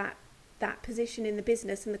owned that position in the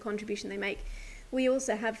business and the contribution they make. We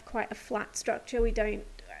also have quite a flat structure.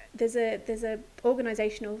 There's a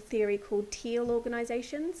organizational theory called teal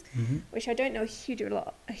organizations, which I don't know a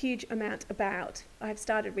huge amount about. I've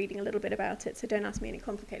started reading a little bit about it, so don't ask me any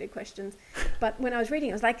complicated questions. But when I was reading,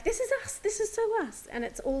 I was like, this is us, this is so us. And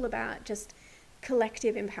it's all about just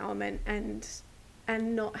collective empowerment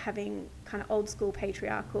and not having kind of old school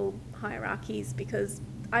patriarchal hierarchies, because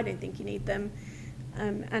I don't think you need them.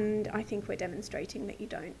 And I think we're demonstrating that you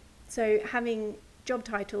don't. So having job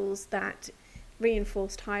titles that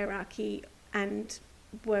reinforced hierarchy and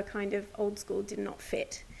were kind of old school did not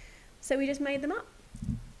fit. So we just made them up.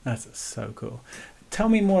 That's so cool. Tell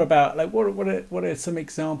me more about what are some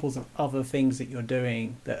examples of other things that you're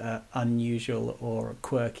doing that are unusual or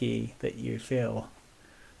quirky that you feel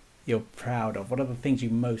you're proud of? What are the things you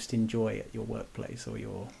most enjoy at your workplace, or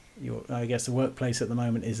your I guess the workplace at the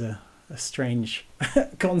moment is a strange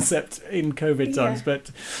concept in COVID times,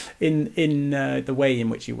 but in the way in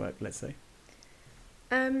which you work, let's say.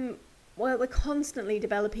 Well, we're constantly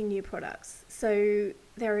developing new products. So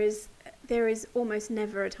there is almost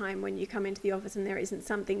never a time when you come into the office and there isn't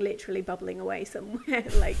something literally bubbling away somewhere,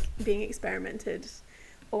 like being experimented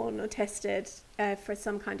on or tested for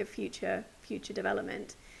some kind of future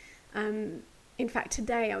development. In fact,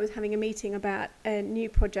 today I was having a meeting about a new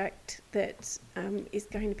project that is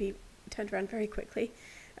going to be turned around very quickly.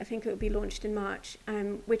 I think it will be launched in March,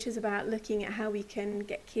 which is about looking at how we can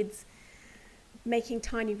get kids making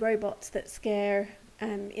tiny robots that scare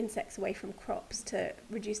insects away from crops to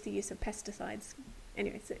reduce the use of pesticides.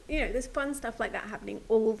 Anyway, so, there's fun stuff like that happening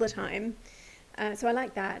all the time. So I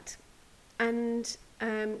like that. And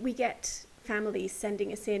we get families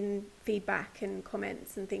sending us in feedback and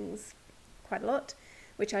comments and things quite a lot,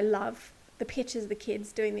 which I love. The pictures of the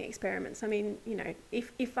kids doing the experiments. I mean,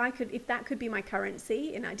 if that could be my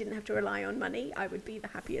currency and I didn't have to rely on money, I would be the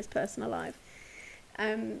happiest person alive.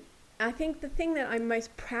 I think the thing that I'm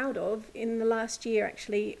most proud of in the last year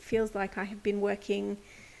actually feels like I have been working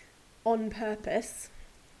on purpose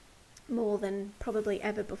more than probably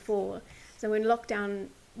ever before. So when lockdown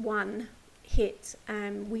 1 hit,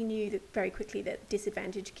 we knew that very quickly that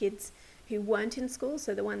disadvantaged kids who weren't in school,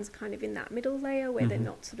 so the ones kind of in that middle layer where they're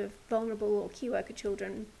not sort of vulnerable or key worker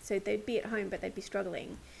children, so they'd be at home but they'd be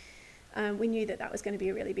struggling. We knew that was going to be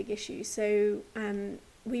a really big issue. So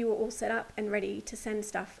we were all set up and ready to send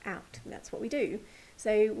stuff out. And that's what we do.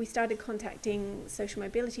 So we started contacting social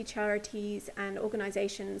mobility charities and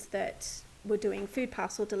organisations that were doing food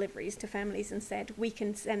parcel deliveries to families and said, we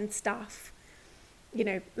can send stuff,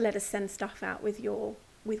 let us send stuff out with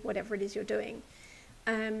whatever it is you're doing.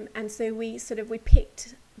 And so we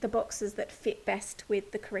picked the boxes that fit best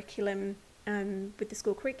with the curriculum, with the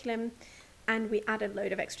school curriculum, and we added a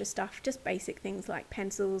load of extra stuff, just basic things like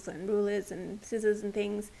pencils and rulers and scissors and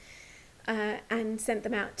things, and sent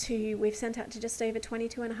them out we've sent out to just over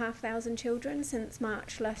 22,500 children since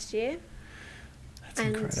March last year. That's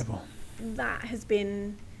incredible. That has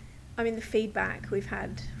been, I mean, the feedback we've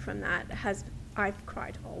had from that has, I've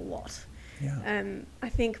cried a lot. Yeah. I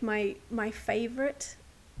think my favourite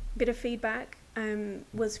bit of feedback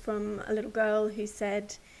was from a little girl who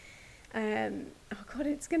said, oh God,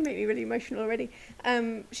 it's going to make me really emotional already.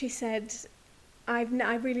 She said, I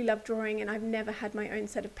really love drawing, and I've never had my own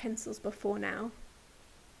set of pencils before now.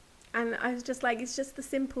 And I was just like, it's just the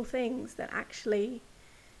simple things that actually,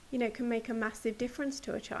 you know, can make a massive difference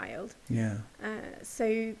to a child. Yeah.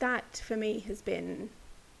 So that for me has been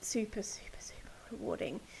super, super, super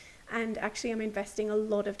rewarding. And actually I'm investing a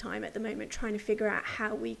lot of time at the moment trying to figure out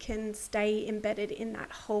how we can stay embedded in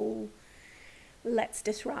that whole, let's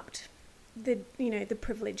disrupt the, you know, the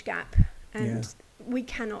privilege gap. And we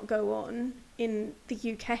cannot go on in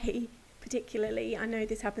the UK particularly. I know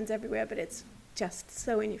this happens everywhere, but it's just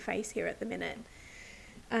so in your face here at the minute.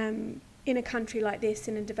 In a country like this,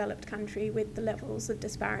 in a developed country with the levels of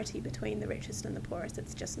disparity between the richest and the poorest,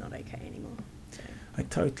 it's just not okay anymore. So. I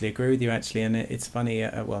totally agree with you, actually, and it's funny.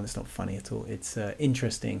 Well, it's not funny at all. It's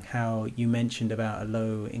interesting how you mentioned about a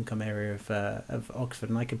low-income area of Oxford,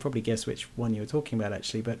 and I could probably guess which one you were talking about,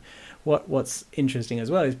 actually. But what's interesting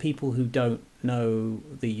as well is people who don't know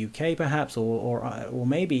the UK, perhaps, or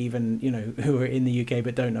maybe even, you know, who are in the UK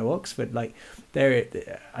but don't know Oxford. Like,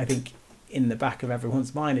 I think in the back of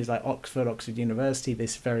everyone's mind is like Oxford University,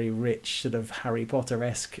 this very rich sort of Harry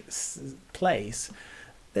Potter-esque place.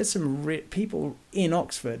 There's some people in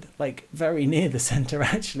Oxford, like very near the centre,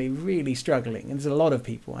 actually really struggling. And there's a lot of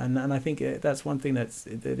people, and I think that's one thing that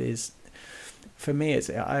is, for me, it's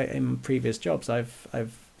in previous jobs I've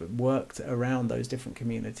worked around those different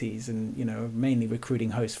communities, and, you know, mainly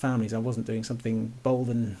recruiting host families. I wasn't doing something bold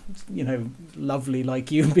and, you know, lovely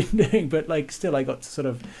like you've been doing, but like still I got to sort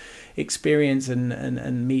of experience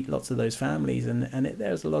and meet lots of those families, and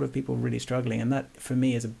there's a lot of people really struggling, and that for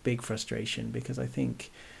me is a big frustration, because I think,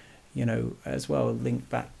 you know, as well, linked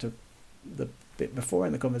back to the bit before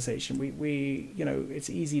in the conversation, we you know, it's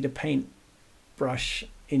easy to paint brush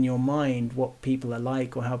in your mind what people are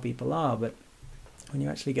like or how people are, but when you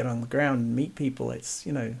actually get on the ground and meet people, it's,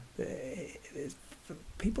 you know,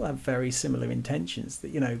 people have very similar intentions.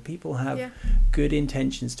 That, you know, people have good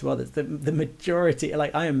intentions to others. The majority,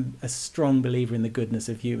 like, I am a strong believer in the goodness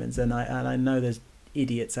of humans, and I know there's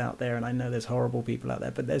idiots out there, and I know there's horrible people out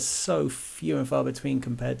there, but there's so few and far between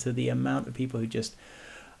compared to the amount of people who just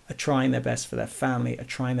are trying their best for their family, are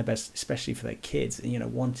trying their best, especially for their kids, and, you know,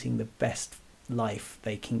 wanting the best life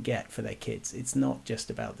they can get for their kids. It's not just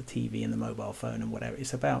about the TV and the mobile phone and whatever.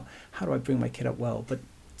 It's about, how do I bring my kid up well? But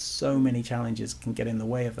so many challenges can get in the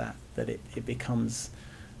way of that it becomes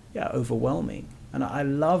overwhelming. And I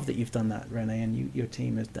love that you've done that, Renee, and your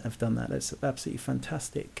team have done that. It's an absolutely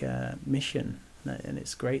fantastic mission, and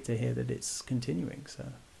it's great to hear that it's continuing. So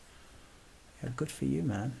good for you,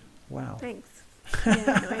 man. Wow. Thanks.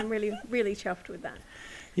 Yeah, no, I'm really, really chuffed with that.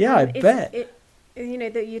 Yeah, I bet. You know,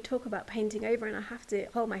 that you talk about painting over, and I have to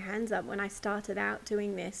hold my hands up. When I started out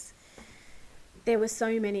doing this, there were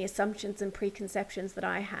so many assumptions and preconceptions that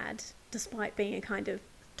I had, despite being a kind of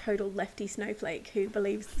total lefty snowflake who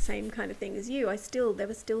believes the same kind of thing as you. There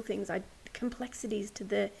were still things, complexities to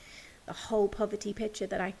the whole poverty picture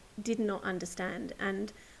that I did not understand.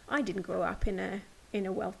 And I didn't grow up in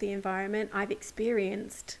a wealthy environment. I've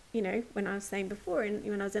experienced, you know, when I was saying before,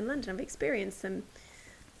 when I was in London, I've experienced some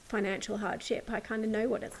financial hardship. I kind of know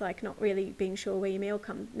what it's like not really being sure where your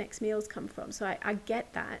next meals come from. So I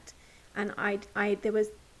get that. And there was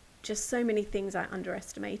just so many things I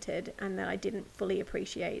underestimated and that I didn't fully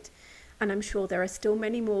appreciate. And I'm sure there are still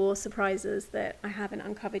many more surprises that I haven't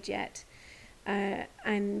uncovered yet.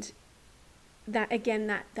 And that, again,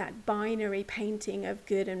 that binary painting of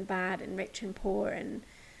good and bad and rich and poor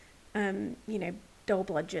and, you know, dole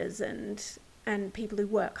bludgers and people who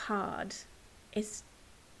work hard is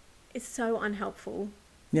so unhelpful.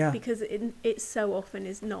 Yeah. Because it so often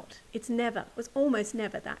is not. It's almost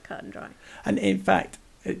never that cut and dry. And in fact,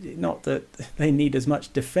 not that they need as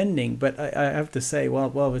much defending, but I have to say,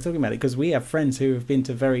 while we're talking about it, because we have friends who have been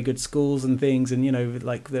to very good schools and things, and, you know,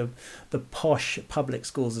 like the posh public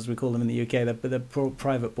schools, as we call them in the UK, the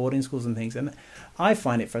private boarding schools and things, and I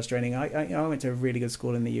find it frustrating. I went to a really good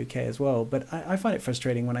school in the UK as well, but I find it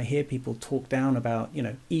frustrating when I hear people talk down about, you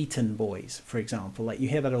know, Eton boys, for example. Like, you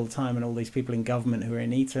hear that all the time, and all these people in government who are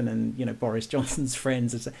in Eton, and, you know, Boris Johnson's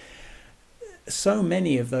friends. So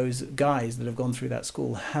many of those guys that have gone through that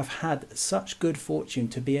school have had such good fortune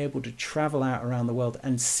to be able to travel out around the world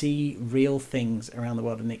and see real things around the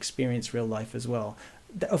world and experience real life as well.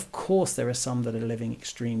 of course there are some that are living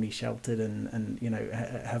extremely sheltered and you know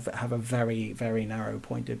have a very, very narrow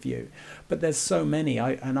point of view, but there's so many.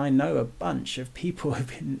 I know a bunch of people who've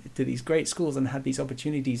been to these great schools and had these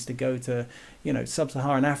opportunities to go to, you know,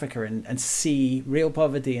 sub-Saharan Africa and see real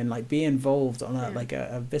poverty and like be involved on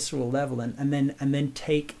a visceral level and then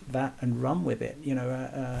take that and run with it, you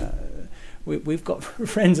know. We've got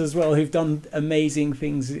friends as well who've done amazing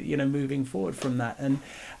things, you know, moving forward from that, and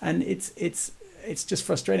it's just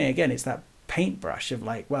frustrating. Again, it's that paintbrush of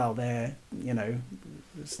like, well, they're, you know,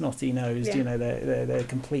 snotty nosed, you know, they're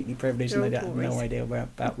completely privileged and they have no idea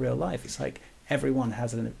about real life. It's like everyone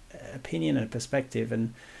has an opinion and a perspective,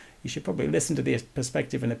 and you should probably listen to the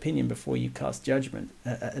perspective and opinion before you cast judgment.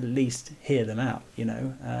 At least hear them out, you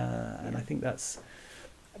know. And I think that's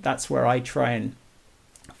where I try and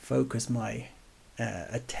focus my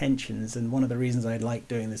attentions, and one of the reasons I like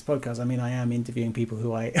doing this podcast, I mean, I am interviewing people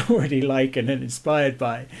who I already like and am inspired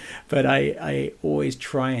by, but I always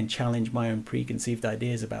try and challenge my own preconceived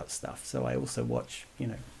ideas about stuff. So I also watch, you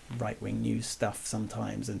know, right-wing news stuff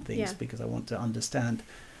sometimes and things because I want to understand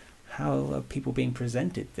how are people being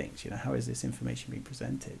presented things, you know, how is this information being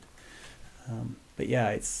presented. But yeah,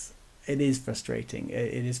 it is frustrating.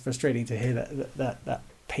 It is frustrating to hear that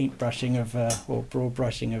paintbrushing of or broad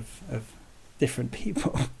brushing of different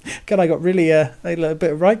people. God, I got really a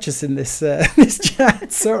bit righteous in this this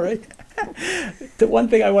chat. Sorry. The one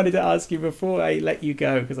thing I wanted to ask you before I let you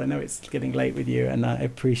go, because I know it's getting late with you, and I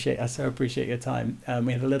so appreciate your time.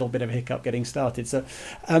 We had a little bit of a hiccup getting started, so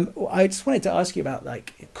I just wanted to ask you about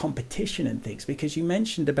like competition and things, because you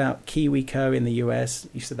mentioned about KiwiCo in the US.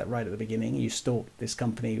 You said that right at the beginning. You stalked this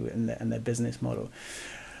company and their business model,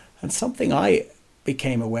 and something I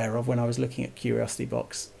became aware of when I was looking at Curiosity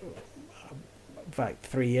Box about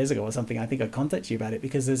 3 years ago or something. I think I contacted you about it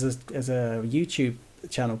because there's a YouTube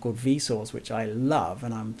channel called Vsauce, which I love,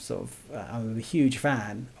 and I'm a huge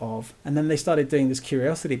fan of. And then they started doing this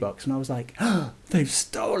Curiosity Box, and I was like, oh, they've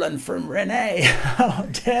stolen from Renee. How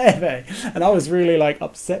dare they? And I was really like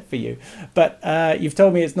upset for you. But you've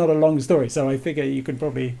told me it's not a long story, so I figure you can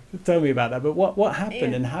probably tell me about that. But what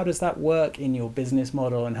happened, and how does that work in your business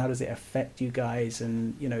model, and how does it affect you guys?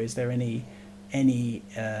 And, you know, is there any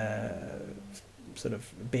sort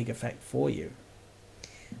of big effect for you?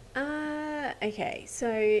 Okay,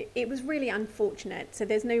 so it was really unfortunate. So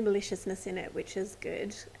there's no maliciousness in it, which is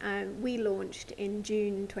good. We launched in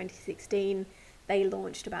June 2016. They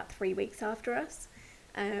launched about 3 weeks after us.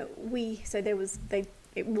 It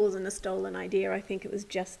wasn't a stolen idea. I think it was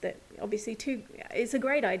just that obviously it's a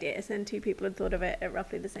great idea, and two people had thought of it at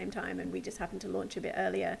roughly the same time, and we just happened to launch a bit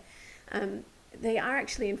earlier. They are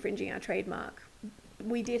actually infringing our trademark.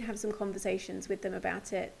 We did have some conversations with them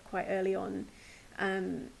about it quite early on.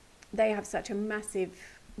 They have such a massive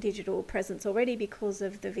digital presence already because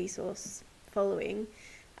of the Vsauce following,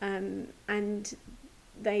 and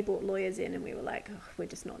they brought lawyers in, and we were like, oh, we're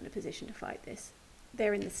just not in a position to fight this.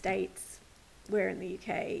 They're in the States, we're in the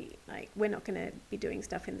UK, like we're not going to be doing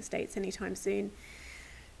stuff in the States anytime soon,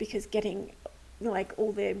 because getting like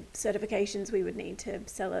all the certifications we would need to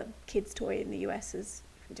sell a kid's toy in the US is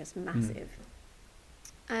just massive.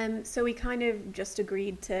 So we kind of just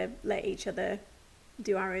agreed to let each other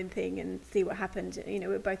do our own thing and see what happened. You know,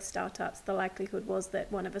 we're both startups. The likelihood was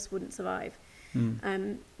that one of us wouldn't survive.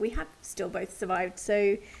 We have still both survived.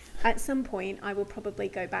 So at some point I will probably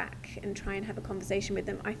go back and try and have a conversation with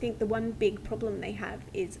them. I think the one big problem they have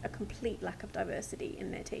is a complete lack of diversity in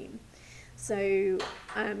their team. So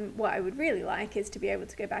what I would really like is to be able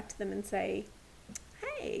to go back to them and say,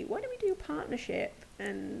 hey, why don't we do a partnership?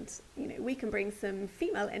 And, you know, we can bring some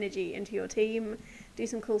female energy into your team, do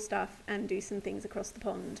some cool stuff, and do some things across the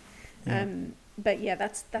pond. But yeah,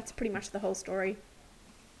 that's pretty much the whole story.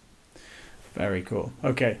 Very cool.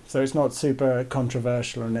 Okay, so it's not super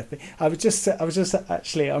controversial or anything. I was just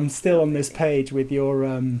actually, I'm still on this page with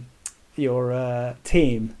your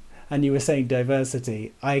team, and you were saying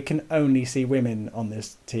diversity. I can only see women on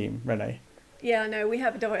this team, Renee. Yeah, no, we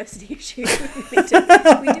have a diversity issue. We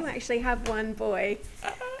do actually have one boy,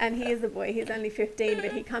 and he is a boy. He's only 15,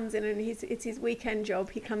 but he comes in and it's his weekend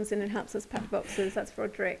job. He comes in and helps us pack boxes. That's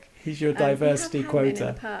Roderick. He's your diversity quota.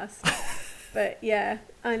 In the past. But yeah,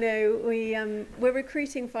 I know we're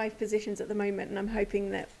recruiting 5 positions at the moment, and I'm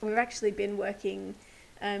hoping that we've actually been working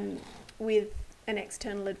with an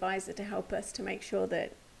external advisor to help us to make sure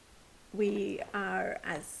that we are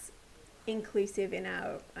as inclusive in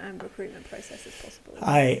our recruitment process as possible.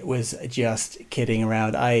 I was just kidding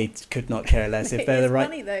around. I could not care less if they're the right.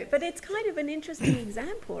 It's funny though, but it's kind of an interesting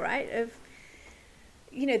example, right? Of,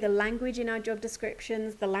 the language in our job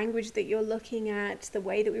descriptions, the language that you're looking at, the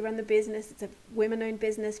way that we run the business. It's a women-owned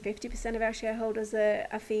business. 50% of our shareholders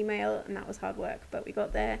are female, and that was hard work, but we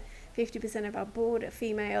got there. 50% of our board are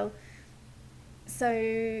female. So,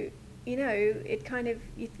 it kind of,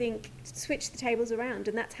 you think, switch the tables around,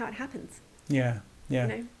 and that's how it happens. Yeah.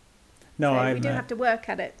 No, so we do have to work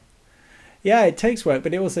at it. Yeah, it takes work,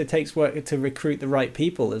 but it also takes work to recruit the right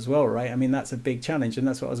people as well, right? I mean, that's a big challenge, and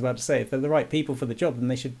that's what I was about to say. If they're the right people for the job, then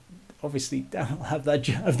they should obviously have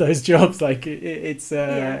those jobs. Like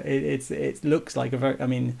it looks like a very. I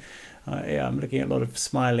mean, I'm looking at a lot of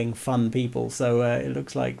smiling, fun people, so it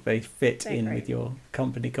looks like they fit in with your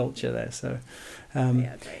company culture there. So,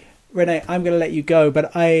 great. Renee, I'm going to let you go,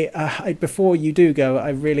 but I before you do go, I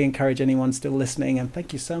really encourage anyone still listening, and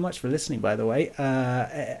thank you so much for listening, by the way.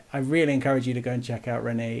 I really encourage you to go and check out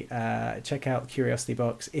Renee, check out Curiosity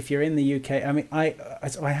Box. If you're in the UK, I mean, I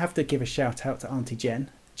have to give a shout out to Auntie Jen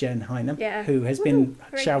Hynam, who has been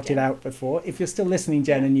shouted out before. If you're still listening,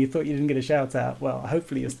 Jen, and you thought you didn't get a shout out, well,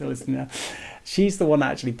 hopefully you're still listening now. She's the one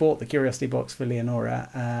that actually bought the Curiosity Box for Leonora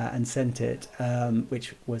and sent it,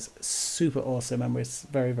 which was super awesome, and we're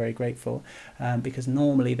very, very grateful, because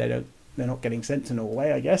normally they're not getting sent to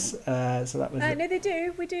Norway, I guess. So that was no, they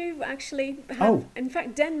do. We do actually have. In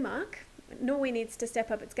fact, Norway needs to step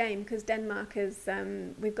up its game, because Denmark is.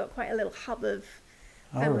 We've got quite a little hub of.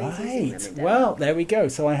 All right. Well, there we go.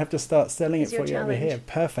 So I have to start selling it for you over here.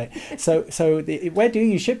 Perfect. So where do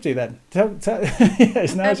you ship to then?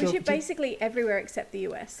 We ship basically everywhere except the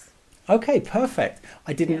US. Okay, perfect.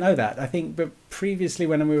 I didn't know that. I think, but previously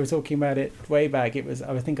when we were talking about it way back,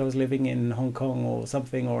 I think I was living in Hong Kong or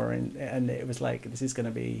something, and it was like, this is going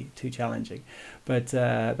to be too challenging. But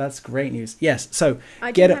that's great news. Yes. So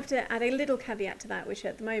I do have to add a little caveat to that, which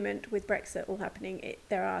at the moment with Brexit all happening,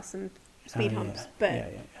 there are some speed humps,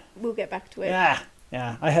 but we'll get back to it. Yeah.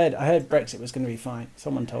 I heard Brexit was going to be fine.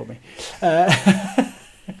 Someone told me.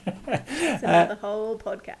 It's another whole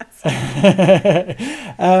podcast.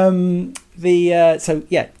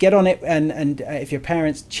 Get on it, and if your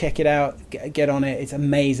parents, check it out. Get on it. It's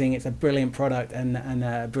amazing. It's a brilliant product, and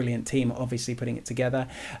a brilliant team obviously putting it together.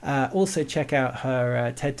 Also check out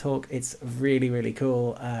her TED Talk. It's really, really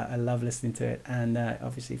cool. I love listening to it, and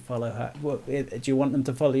obviously follow her. Do you want them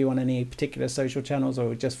to follow you on any particular social channels,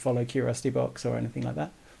 or just follow Curiosity Box or anything like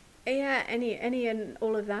that? Yeah, any and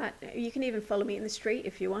all of that. You can even follow me in the street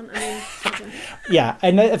if you want. I mean, yeah,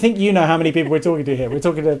 and I think you know how many people we're talking to here. We're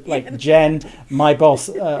talking to Jen, my boss,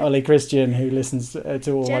 Ollie Christian, who listens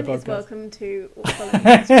to all my podcasts. Jen is welcome to follow me in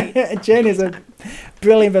the street. Jen is a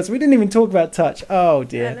brilliant person. We didn't even talk about Touch. Oh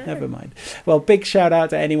dear, never mind. Well, big shout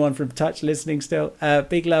out to anyone from Touch listening still.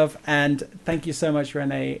 Big love, and thank you so much,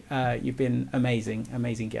 Renee. You've been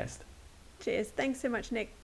amazing guest. Cheers. Thanks so much, Nick.